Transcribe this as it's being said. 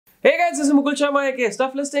Hey guys, this is Mukul Sharma aka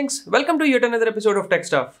Stuff Listings. Welcome to yet another episode of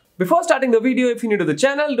TechStuff. Before starting the video, if you're new to the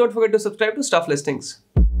channel, don't forget to subscribe to Stuff Listings.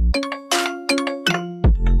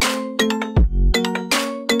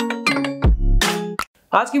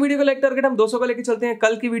 आज की video का like target हम 200 का लेके चलते हैं।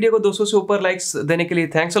 कल की वीडियो को 200 से ऊपर लाइक्स देने के लिए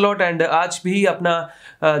थैंक्स अ लॉट एंड आज भी अपना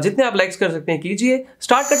जितने आप लाइक्स कर सकते हैं कीजिए।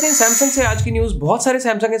 स्टार्ट करते हैं सैमसंग से। आज की न्यूज़, बहुत सारे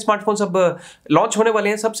सैमसंग के स्मार्टफोन्स अब लॉन्च होने वाले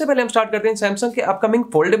हैं। सबसे पहले हम स्टार्ट करते हैं सैमसंग के अपकमिंग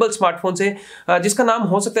फोल्डेबल स्मार्टफोन से, जिसका नाम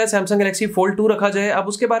हो सकता है सैमसंग गैलेक्सी फोल्ड 2 रखा जाए। अब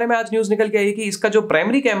उसके बारे में आज न्यूज़ निकल के आई कि इसका जो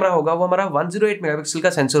प्राइमरी कैमरा होगा वो हमारा 108 मेगापिक्सल का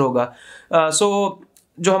सेंसर होगा।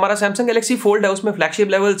 जो हमारा सैमसंग गैलेक्सी फोल्ड है उसमें फ्लैगशिप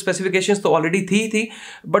लेवल स्पेसिफिकेशंस तो ऑलरेडी थी,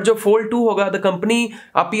 बट जो फोल्ड 2 होगा the company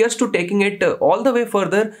appears to taking it all the way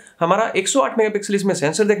further. हमारा 108 मेगापिक्सल इसमें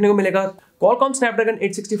सेंसर देखने को मिलेगा। क्वालकॉम स्नैपड्रैगन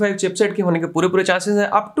 865 चिपसेट के होने के पूरे चांसेस हैं।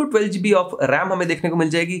 Up to 12 GB of RAM हमें देखने को मिल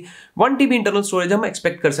जाएगी। 1 TB इंटरनल स्टोरेज हम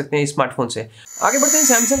एक्सपेक्ट कर सकते हैं इस स्मार्टफोन से। आगे बढ़ते हैं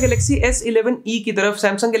सैमसंग गैलेक्सी S11e की तरफ।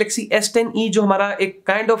 सैमसंग गैलेक्सी S10e जो हमारा एक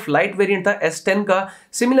काइंड ऑफ लाइट वेरिएंट था S10 का,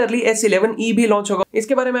 सिमिलरली S11e भी लॉन्च होगा।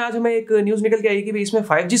 इसके बारे में आज हमें एक न्यूज निकल के आई कि इसमें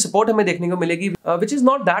 5G सपोर्ट हमें देखने को मिलेगी, which is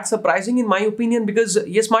not that surprising in my opinion, because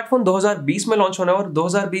ये स्मार्टफोन 2020 में लॉन्च होना है और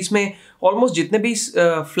 2020 में ऑलमोस्ट जितने भी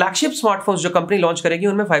फ्लैगशिप स्मार्टफोन्स जो कंपनी लॉन्च करेगी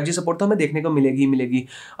उनमें 5G सपोर्ट तो हमें देखने को मिलेगी।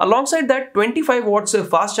 Alongside that 25 watts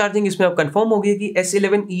fast charging इसमें अब कंफर्म हो गई कि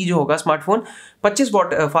S11e जो होगा स्मार्टफोन 25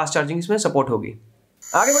 वॉट फास्ट चार्जिंग इसमें सपोर्ट होगी।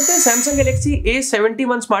 आगे बढ़ते हैं सैमसंग गैलेक्सी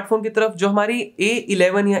A71 स्मार्टफोन की तरफ। जो हमारी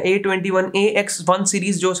A11 या A21 AX1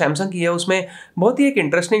 सीरीज जो सैमसंग की है उसमें बहुत ही एक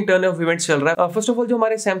इंटरेस्टिंग टर्न ऑफ इवेंट्स चल रहा है। फर्स्ट ऑफ ऑल जो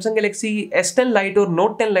हमारे सैमसंग गैलेक्सी S10 लाइट और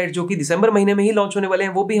नोट 10 लाइट जो कि दिसंबर महीने में ही लॉन्च होने वाले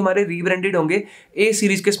हैं वो भी हमारे रीब्रांडेड होंगे A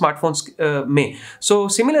सीरीज के स्मार्टफोन्स में। सो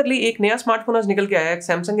सिमिलरली एक नया स्मार्टफोन आज निकल के आया है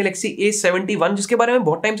सैमसंग गैलेक्सी A71, जिसके बारे में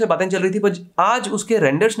बहुत टाइम से बातें चल रही थी, पर आज उसके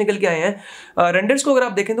रेंडर्स निकल के आए हैं। रेंडर्स को अगर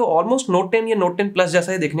आप देखें तो ऑलमोस्ट नोट 10 या नोट 10 प्लस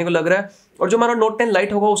जैसा ही देखने को लग रहा है। और जो हमारा नोट 10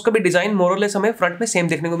 लाइट होगा उसका भी डिजाइन मोरलेस हमें फ्रंट में सेम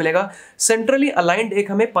देखने को मिलेगा। सेंट्रली अलाइंड एक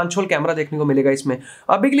हमें पंच होल कैमरा देखने को मिलेगा इसमें।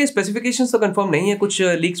 अभी के लिए स्पेसिफिकेशंस तो कंफर्म नहीं है, कुछ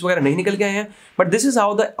लीक्स वगैरह नहीं निकल के आए हैं, but this is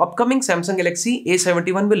how the upcoming Samsung Galaxy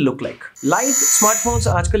A71 will look like. Light smartphones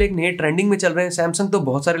आजकल एक नए ट्रेंडिंग में चल रहे हैं। सैमसंग तो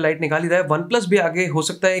बहुत सारे लाइट निकाल ही रहा है। OnePlus भी आगे हो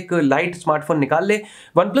सकता है एक लाइट स्मार्टफोन निकाल ले।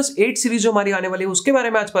 OnePlus 8 सीरीज जो हमारी आने वाली है उसके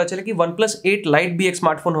बारे में आज पता चला कि OnePlus 8 लाइट भी एक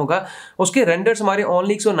स्मार्टफोन होगा। उसके रेंडर्स हमारे ऑन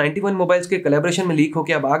लीक्स और 91 मोबाइल्स के कोलैबोरेशन में लीक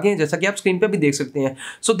होकर अब आगे हैं, जैसा कि आप स्क्रीन पे भी देख सकते हैं।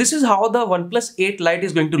 So this is how the OnePlus 8 Lite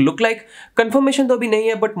is going to look like. Confirmation तो अभी नहीं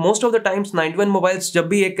है, but most of the times 91 mobiles जब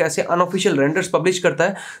भी एक ऐसे अनऑफिशियल रेंडर्स पब्लिश करता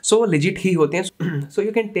है सो लेजिट ही होते हैं। So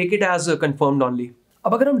you can take it as confirmed only.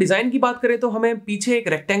 अब अगर हम डिजाइन की बात करें तो हमें पीछे एक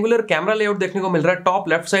रेक्टेंगुलर कैमरा लेआउट देखने को मिल रहा है टॉप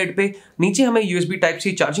लेफ्ट साइड पे। नीचे हमें USB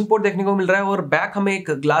Type-C चार्जिंग पोर्ट देखने को मिल रहा है और बैक हमें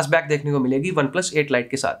एक ग्लास बैक देखने को मिलेगी OnePlus 8 Lite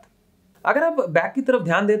के साथ। अगर आप बैक की तरफ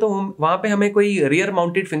ध्यान दें तो वहाँ पे हमें कोई रियर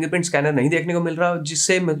माउंटेड फिंगरप्रिंट स्कैनर नहीं देखने को मिल रहा,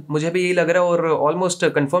 जिससे मुझे भी यही लग रहा है और ऑलमोस्ट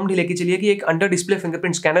कंफर्म्ड ही लेके चलिए कि एक अंडर डिस्प्ले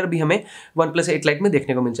फिंगरप्रिंट स्कैनर भी हमें OnePlus 8 Lite में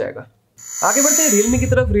देखने को मिल जाएगा। आगे बढ़ते हैं Realme की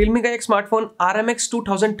तरफ। Realme का एक स्मार्टफोन RMX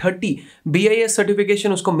 2030 BIS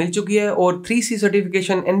सर्टिफिकेशन उसको मिल चुकी है और 3C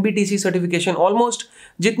certification, NBTC certification, almost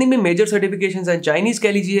जितनी भी मेजर सर्टिफिकेशंस हैं, चाइनीज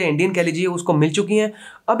कह लीजिए, इंडियन कह लीजिए, उसको मिल चुकी हैं।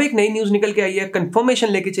 अब एक नई न्यूज़ निकल के आई है, कंफर्मेशन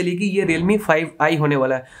लेके चली कि ये Realme 5i होने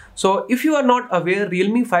वाला है। So if you are not aware,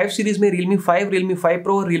 Realme 5 series में Realme 5, Realme 5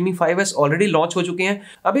 Pro और Realme 5S ऑलरेडी लॉन्च हो चुके हैं।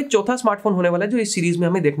 अब एक चौथा स्मार्टफोन होने वाला है जो इस सीरीज में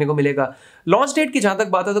हमें देखने को मिलेगा। लॉन्च डेट की जहाँ तक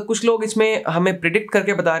बात है तो कुछ लोग इसमें हमें प्रिडिक्ट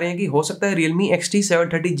करके बता रहे हैं कि हो सकता है Realme XT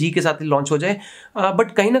 730G के साथ ही लॉन्च हो जाए,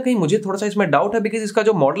 बट कहीं ना कहीं मुझे थोड़ा सा इसमें डाउट है, बिकॉज इसका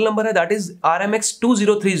जो मॉडल नंबर है दैट इज RMX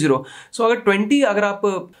 2030। सो अगर 20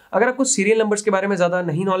 अगर आपको सीरियल नंबर्स के बारे में ज़्यादा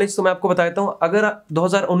नहीं नॉलेज तो मैं आपको बता देता हूँ। अगर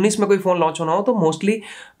 2019 में कोई फ़ोन लॉन्च होना हो तो मोस्टली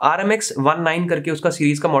RMX 19 करके उसका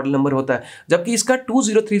सीरीज का मॉडल नंबर होता है, जबकि इसका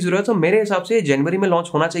 2030 है। तो मेरे हिसाब से जनवरी में लॉन्च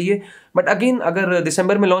होना चाहिए, बट अगेन अगर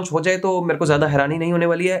दिसंबर में लॉन्च हो जाए तो मेरे को ज़्यादा हैरानी नहीं होने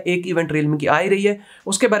वाली है। एक इवेंट Realme की आ ही रही है,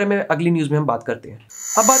 उसके बारे में अगली न्यूज़ में हम बात करते हैं।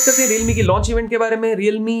 अब बात करते हैं Realme की लॉन्च इवेंट के बारे में।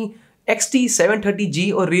 Realme XT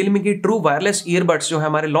 730G और Realme की ट्रू वायरलेस ईयरबड्स जो है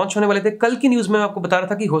हमारे लॉन्च होने वाले थे। कल की न्यूज़ में मैं आपको बता रहा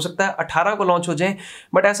था कि हो सकता है 18 को लॉन्च हो जाएं,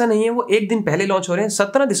 बट ऐसा नहीं है, वो एक दिन पहले लॉन्च हो रहे हैं।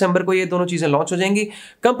 17 दिसंबर को ये दोनों चीज़ें लॉन्च हो जाएंगी।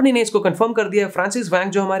 कंपनी ने इसको कंफर्म कर दिया है। फ्रांसिस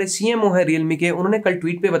वैंग जो हमारे CMO है Realme के, उन्होंने कल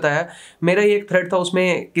ट्वीट पे बताया। मेरा ये एक थ्रेड था,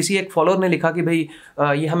 उसमें किसी एक फॉलोअर ने लिखा कि भाई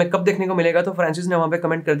ये हमें कब देखने को मिलेगा, तो फ्रांसिस ने वहाँ पे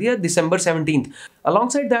कमेंट कर दिया December 17।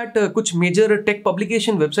 अलॉन्गसाइड दैट कुछ मेजर टेक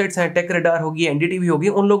पब्लिकेशन वेबसाइट्स हैं, टेक रेडार होगी, NDTV होगी,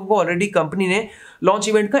 उन लोगों को ऑलरेडी कंपनी ने लॉन्च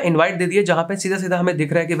इवेंट का इन्वाइट दे दिया, जहां पे सीधा सीधा हमें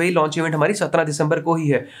दिख रहा है कि भाई लॉन्च इवेंट हमारी 17 दिसंबर को ही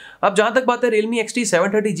है। अब जहां तक बात है Realme XT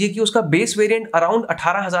 730G की, उसका बेस वेरिएंट अराउंड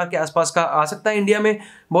 18,000 के आसपास का आ सकता है इंडिया में।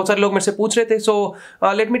 बहुत सारे लोग मेरे से पूछ रहे थे, so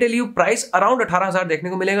let me tell you, price around 18,000 देखने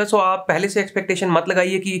को मिलेगा। सो आप पहले से एक्सपेक्टेशन मत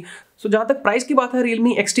लगाइए कि जहां तक प्राइस की बात है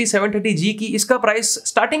Realme XT 730G की, इसका प्राइस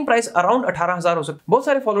स्टार्टिंग प्राइस अराउंड 18,000 हो सकता है। बहुत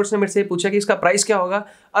सारे फॉलोअर्स ने मेरे से पूछा कि इसका प्राइस क्या होगा।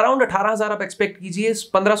 अराउंड 18,000 आप एक्सपेक्ट कीजिए।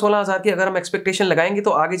 15-16,000 की अगर हम एक्सपेक्टेशन लगाएंगे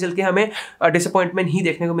तो आगे चल के हमें डिसअपॉइंटमेंट ही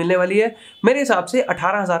देखने को मिलने वाली है। मेरे हिसाब से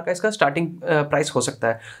 18,000 का इसका स्टार्टिंग प्राइस हो सकता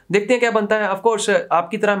है। देखते हैं क्या बनता है। ऑफकोर्स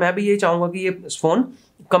आपकी तरह मैं भी यही चाहूंगा कि ये फोन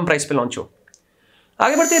कम प्राइस पे लॉन्च हो।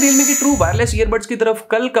 आगे बढ़ते हैं Realme की ट्रू वायरलेस ईयरबड्स की तरफ।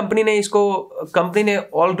 कल कंपनी ने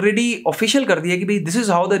ऑलरेडी ऑफिशियल कर दिया कि भाई this is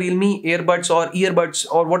how the Realme earbuds और ईयरबड्स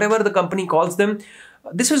और what ever the company calls them,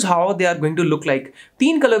 this is how they are going to look like.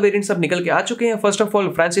 3 colour variants अब निकल के आ चुके हैं। फर्स्ट ऑफ ऑल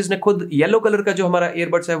फ्रांसिस ने खुद येलो कलर का जो हमारा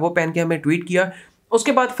ईयरबड्स है वो पहन के हमें ट्वीट किया।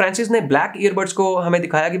 उसके बाद फ्रांसिस ने ब्लैक ईयरबड्स को हमें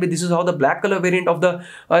दिखाया कि this is how the black colour variant of the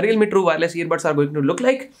Realme true wireless earbuds are going to look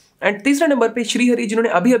like. And तीसरे नंबर पे श्रीहरि, जिन्होंने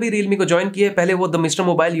अभी अभी Realme को ज्वाइन किया है। पहले वो the mister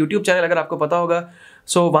mobile YouTube channel, अगर आपको पता होगा,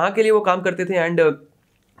 सो वहां के लिए वो काम करते थे एंड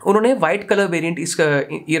उन्होंने व्हाइट कलर वेरिएंट इस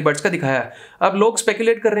ईयरबड्स का दिखाया। अब लोग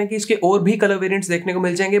स्पेकुलेट कर रहे हैं कि इसके और भी कलर वेरिएंट्स देखने को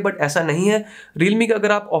मिल जाएंगे, बट ऐसा नहीं है। Realme का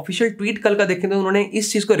अगर आप ऑफिशियल ट्वीट कल का देखें तो उन्होंने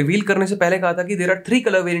इस चीज को रिवील करने से पहले कहा था कि there are 3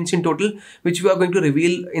 colour variants in total which we are going to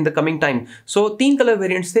reveal in the coming time. So 3 colour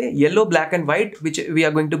variants थे, yellow, black and white, which we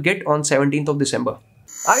are going to get on 17th of December।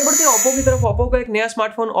 आगे बढ़ते हैं Oppo की तरफ। Oppo का एक नया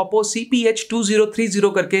smartphone Oppo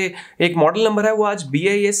CPH2030 करके एक मॉडल नंबर है, वो आज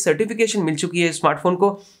BIS सर्टिफिकेशन मिल चुकी है स्मार्टफोन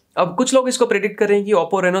को। अब कुछ लोग इसको प्रेडिक्ट कर रहे हैं कि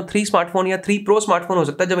Oppo Reno 3 स्मार्टफोन या 3 Pro स्मार्टफोन हो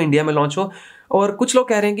सकता है जब इंडिया में लॉन्च हो, और कुछ लोग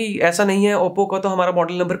कह रहे हैं कि ऐसा नहीं है, Oppo का तो हमारा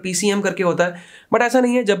मॉडल नंबर PCM करके होता है। बट ऐसा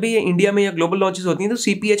नहीं है, जब भी ये इंडिया में या ग्लोबल लॉन्चेस होती हैं तो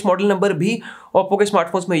CPH मॉडल नंबर भी Oppo के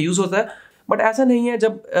स्मार्टफोन्स में यूज होता है। बट ऐसा नहीं है,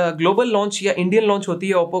 जब ग्लोबल लॉन्च या इंडियन लॉन्च होती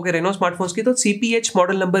है Oppo के Reno स्मार्टफोन्स की तो CPH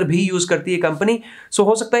मॉडल नंबर भी यूज करती है कंपनी। सो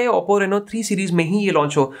हो सकता है Oppo Reno 3 सीरीज में ही ये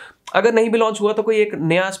लॉन्च हो। अगर नहीं भी लॉन्च हुआ तो कोई एक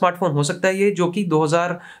नया स्मार्टफोन हो सकता है ये, जो कि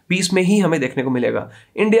 2020 में ही हमें देखने को मिलेगा।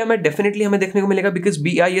 इंडिया में डेफिनेटली हमें देखने को मिलेगा, बिकॉज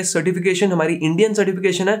BIS सर्टिफिकेशन हमारी इंडियन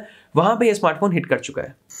सर्टिफिकेशन है, वहां पे ये स्मार्टफोन हिट कर चुका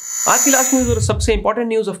है। आज की लास्ट न्यूज और सबसे important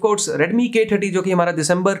news of course Redmi K30 जो कि हमारा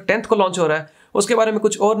दिसंबर 10th को लॉन्च हो रहा है, उसके बारे में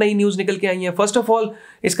कुछ और नई न्यूज निकल के आई है। फर्स्ट ऑफ ऑल,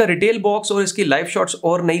 इसका रिटेल बॉक्स और इसकी लाइव शॉट्स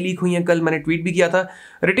और नई लीक हुई हैं। कल मैंने ट्वीट भी किया था।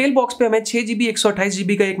 रिटेल बॉक्स पे हमें 6GB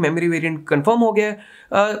 128GB का एक मेमोरी वेरिएंट कंफर्म हो गया है।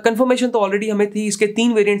 कंफर्मेशन तो ऑलरेडी हमें थी। इसके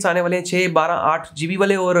 3 वेरिएंट्स आने वाले हैं, 6, 12, 8GB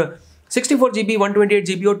वाले, और 64GB,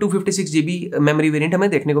 128GB और 256GB मेमोरी वेरिएंट हमें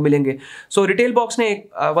देखने को मिलेंगे। सो रिटेल बॉक्स ने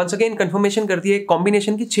वंस अगेन कंफर्मेशन कर दी है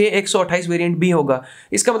कॉम्बिनेशन की 6 128 वेरिएंट भी होगा।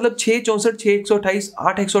 इसका मतलब 6 64, 6 128,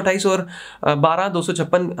 8 128 और 12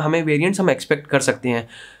 256 हमें वेरिएंट्स हम एक्सपेक्ट कर सकते हैं।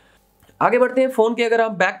 आगे बढ़ते हैं। फोन के अगर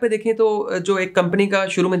आप बैक पे देखें तो जो एक कंपनी का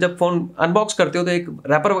शुरू में जब फोन अनबॉक्स करते हो तो एक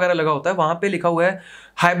रैपर वगैरह लगा होता है, वहां पे लिखा हुआ है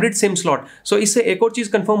हाइब्रिड सिम स्लॉट। सो इससे एक और चीज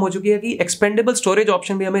कंफर्म हो चुकी है कि एक्सपेंडेबल स्टोरेज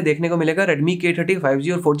ऑप्शन भी हमें देखने को मिलेगा Redmi K30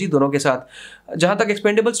 5G और 4G दोनों के साथ। जहां तक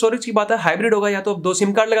एक्सपेंडेबल स्टोरेज की बात है, हाइब्रिड होगा, या तो आप 2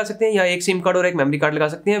 सिम कार्ड लगा सकते हैं या एक सिम कार्ड और एक मेमोरी कार्ड लगा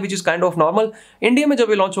सकते हैं, which is kind of normal. India में जब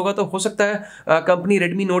ये लॉन्च होगा तो हो सकता है कंपनी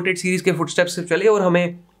Redmi Note 8 सीरीज के फुटस्टेप्स से चले, और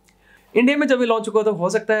हमें इंडिया में जब ये लॉन्च होगा तो हो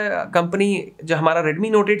सकता है कंपनी जो हमारा Redmi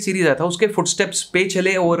Note 8 सीरीज आया था उसके फुटस्टेप्स पे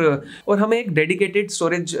चले और हमें एक डेडिकेटेड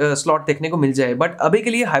स्टोरेज स्लॉट देखने को मिल जाए। बट अभी के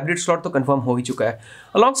लिए हाइब्रिड स्लॉट तो कंफर्म हो ही चुका है।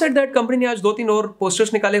 अलॉन्ग साइड दैट कंपनी ने आज 2-3 और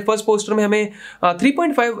पोस्टर्स निकाले। फर्स्ट पोस्टर में हमें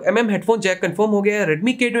 3.5mm हेडफोन जैक कंफर्म हो गया है।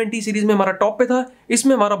 Redmi K20 सीरीज में हमारा टॉप पे था,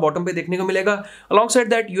 इसमें हमारा बॉटम पे देखने को मिलेगा। Along side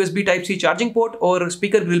that USB Type-C charging port और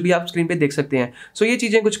स्पीकर ग्रिल भी आप स्क्रीन पे देख सकते हैं। सो ये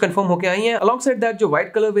चीजें कुछ कंफर्म होकर आई हैं। अलॉन्ग साइड दैट जो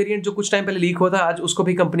व्हाइट कलर वेरिएंट जो कुछ टाइम पहले लीक हुआ था, आज उसको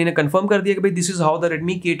भी कंपनी ने कंफर्म कर दिया कि भाई this is how the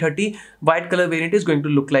Redmi K30 white colour variant is going to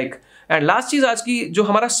look like. And last चीज आज की, जो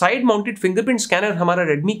हमारा साइड माउंटेड फिंगरप्रिंट स्कैनर हमारा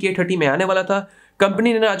Redmi K30 में आने वाला था,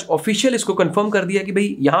 कंपनी ने आज ऑफिशियल इसको कंफर्म कर दिया कि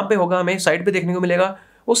भाई यहाँ पे होगा, हमें साइड पे देखने को मिलेगा।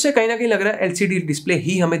 उससे कहीं ना कहीं लग रहा है LCD डिस्प्ले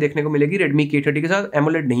ही हमें देखने को मिलेगी Redmi K30 के साथ,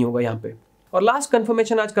 AMOLED नहीं होगा यहाँ पे। और लास्ट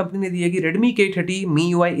कंफर्मेशन आज कंपनी ने दी है कि Redmi K30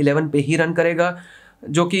 MIUI 11 पे ही रन करेगा,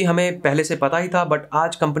 जो कि हमें पहले से पता ही था, बट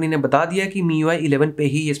आज कंपनी ने बता दिया कि MIUI 11 पे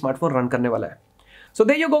ही ये स्मार्टफोन रन करने वाला है। So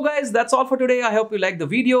there you go guys, that's all for today. I hope you liked the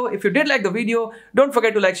video. If you did like the video, don't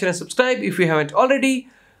forget to like, share and subscribe if you haven't already.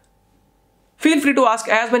 Feel free to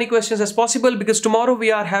ask as many questions as possible because tomorrow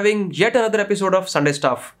we are having yet another episode of Sunday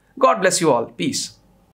Stuff. God bless you all. Peace.